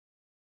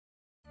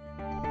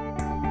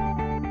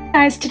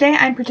guys, today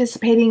I'm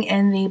participating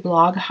in the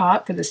blog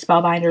hop for the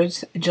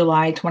Spellbinders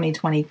July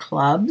 2020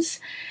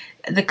 clubs.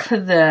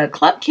 The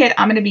club kit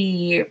I'm going to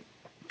be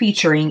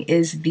featuring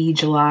is the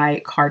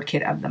July card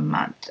kit of the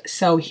month.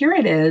 So here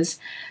it is,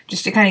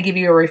 just to kind of give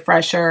you a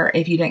refresher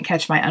if you didn't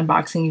catch my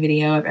unboxing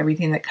video of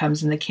everything that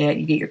comes in the kit.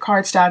 You get your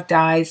cardstock,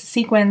 dies,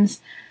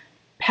 sequins,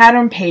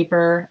 pattern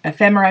paper,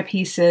 ephemera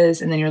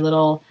pieces, and then your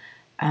little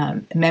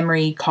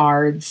memory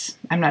cards.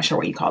 I'm not sure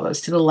what you call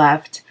those, to the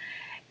left.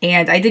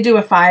 And I did do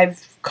a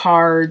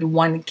 5-card,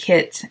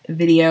 1-kit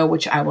video,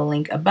 which I will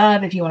link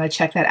above if you want to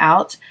check that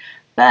out.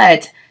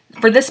 But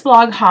for this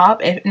blog hop,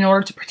 in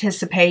order to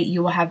participate,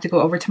 you will have to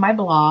go over to my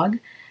blog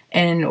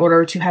in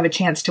order to have a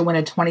chance to win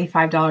a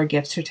 $25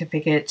 gift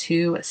certificate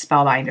to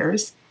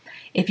Spellbinders.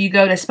 If you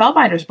go to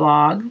Spellbinders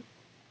blog,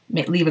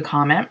 leave a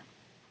comment,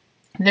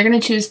 they're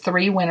going to choose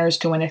 3 winners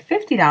to win a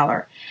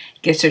 $50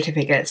 gift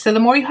certificate. So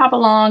the more you hop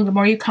along, the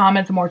more you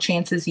comment, the more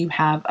chances you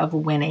have of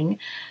winning.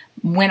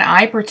 When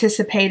I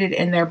participated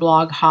in their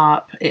blog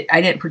hop,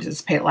 I didn't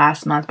participate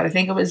last month, but I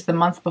think it was the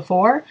month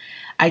before,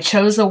 I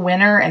chose a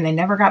winner and they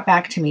never got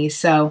back to me.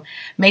 So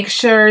make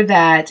sure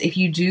that if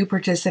you do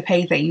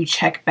participate that you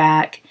check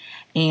back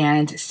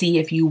and see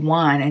if you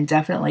won, and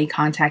definitely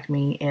contact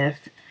me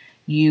if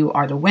you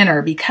are the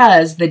winner,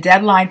 because the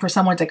deadline for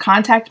someone to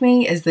contact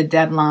me is the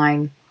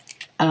deadline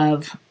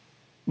of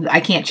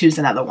I can't choose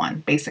another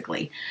one,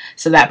 basically.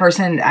 So that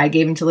person, I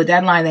gave until the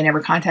deadline, they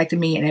never contacted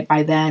me, and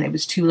by then it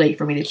was too late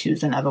for me to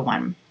choose another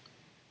one.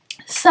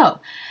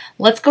 So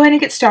let's go ahead and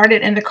get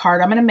started in the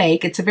card I'm going to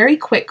make. It's a very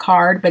quick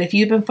card, but if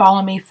you've been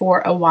following me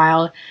for a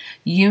while,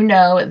 you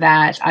know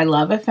that I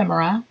love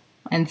ephemera,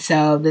 and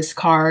so this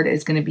card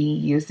is going to be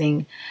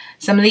using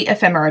some of the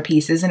ephemera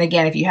pieces. And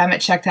again, if you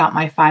haven't checked out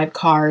my 5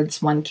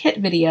 cards, 1 kit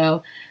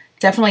video,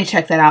 definitely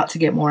check that out to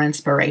get more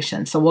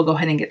inspiration. So we'll go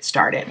ahead and get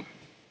started.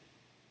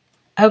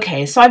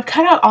 Okay, so I've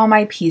cut out all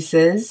my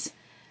pieces.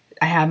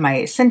 I have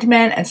my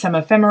sentiment and some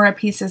ephemera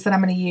pieces that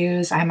I'm going to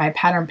use. I have my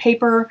pattern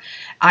paper.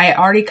 I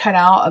already cut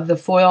out of the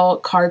foil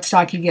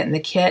cardstock you get in the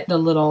kit, the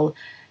little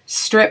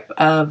strip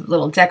of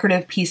little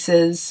decorative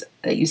pieces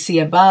that you see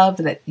above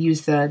that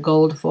use the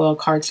gold foil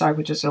cardstock,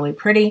 which is really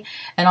pretty.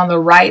 And on the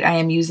right, I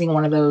am using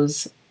one of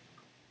those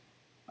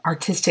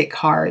artistic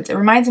cards. It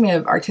reminds me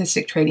of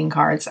artistic trading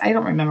cards. I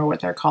don't remember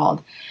what they're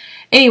called.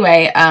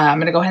 Anyway, I'm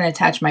going to go ahead and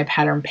attach my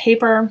pattern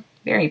paper.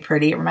 Very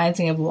pretty. It reminds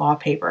me of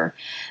wallpaper.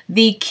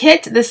 The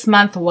kit this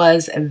month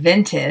was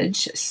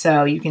vintage,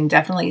 so you can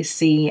definitely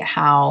see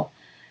how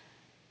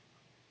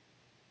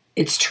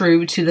it's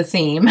true to the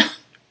theme.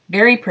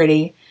 Very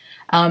pretty.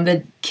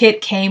 The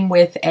kit came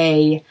with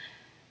a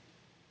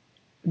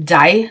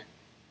die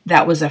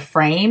that was a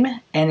frame,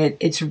 and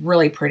it's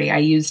really pretty. I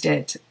used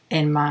it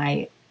in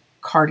my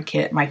card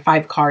kit, my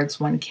 5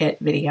 cards, 1 kit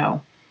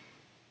video.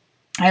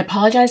 I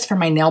apologize for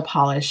my nail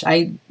polish.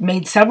 I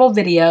made several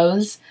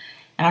videos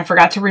and I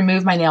forgot to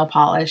remove my nail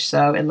polish,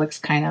 so it looks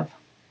kind of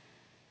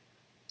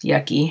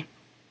yucky.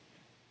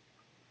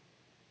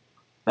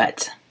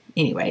 But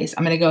anyways,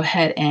 I'm going to go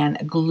ahead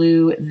and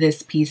glue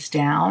this piece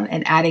down,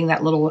 and adding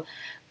that little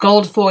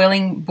gold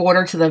foiling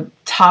border to the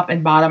top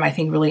and bottom I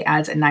think really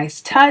adds a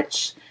nice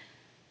touch.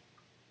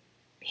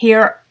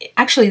 Here,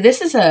 actually,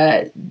 this is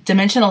a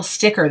dimensional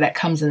sticker that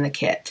comes in the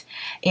kit.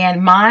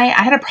 And I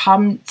had a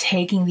problem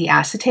taking the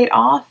acetate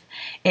off.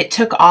 It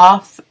took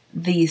off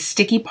the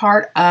sticky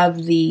part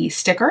of the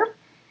sticker.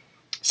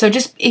 So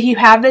just, if you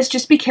have this,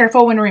 just be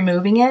careful when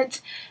removing it.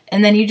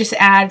 And then you just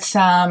add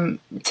some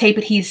tape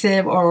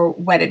adhesive or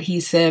wet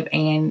adhesive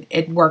and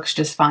it works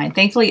just fine.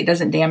 Thankfully, it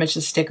doesn't damage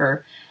the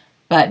sticker,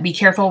 but be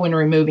careful when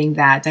removing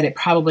that it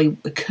probably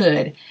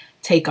could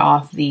take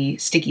off the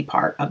sticky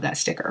part of that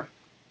sticker.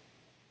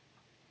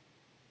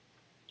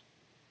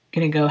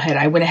 Gonna go ahead,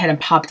 I went ahead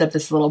and popped up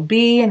this little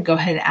bee and go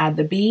ahead and add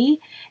the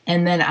bee,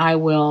 and then I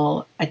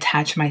will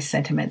attach my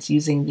sentiments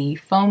using the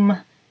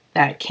foam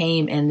that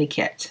came in the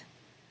kit.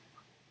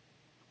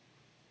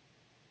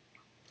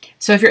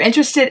 So if you're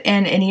interested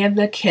in any of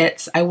the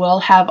kits, I will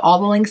have all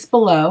the links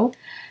below,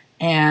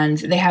 and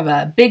they have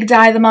a big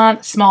die of the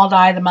month, small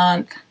die of the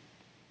month,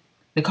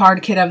 the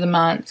card kit of the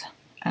month.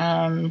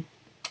 I'm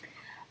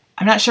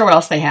not sure what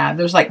else they have.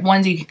 There's like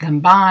ones you can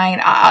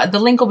combine. The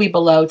link will be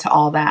below to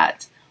all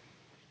that.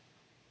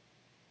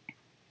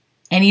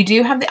 And you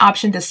do have the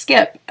option to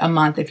skip a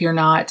month if you're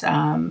not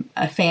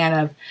a fan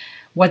of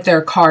what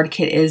their card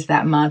kit is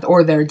that month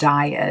or their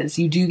die is.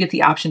 You do get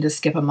the option to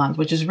skip a month,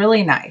 which is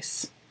really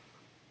nice.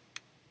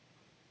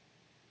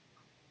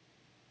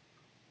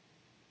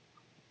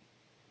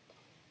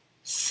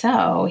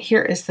 So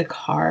here is the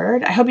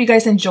card. I hope you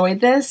guys enjoyed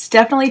this.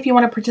 Definitely, if you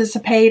want to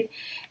participate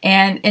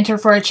and enter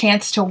for a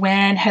chance to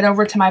win, head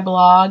over to my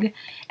blog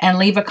and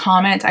leave a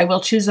comment. I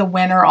will choose a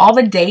winner. All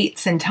the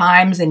dates and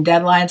times and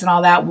deadlines and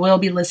all that will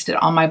be listed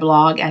on my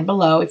blog and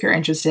below if you're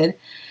interested.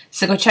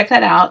 So go check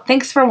that out.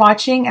 Thanks for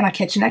watching, and I'll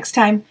catch you next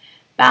time.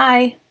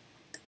 Bye.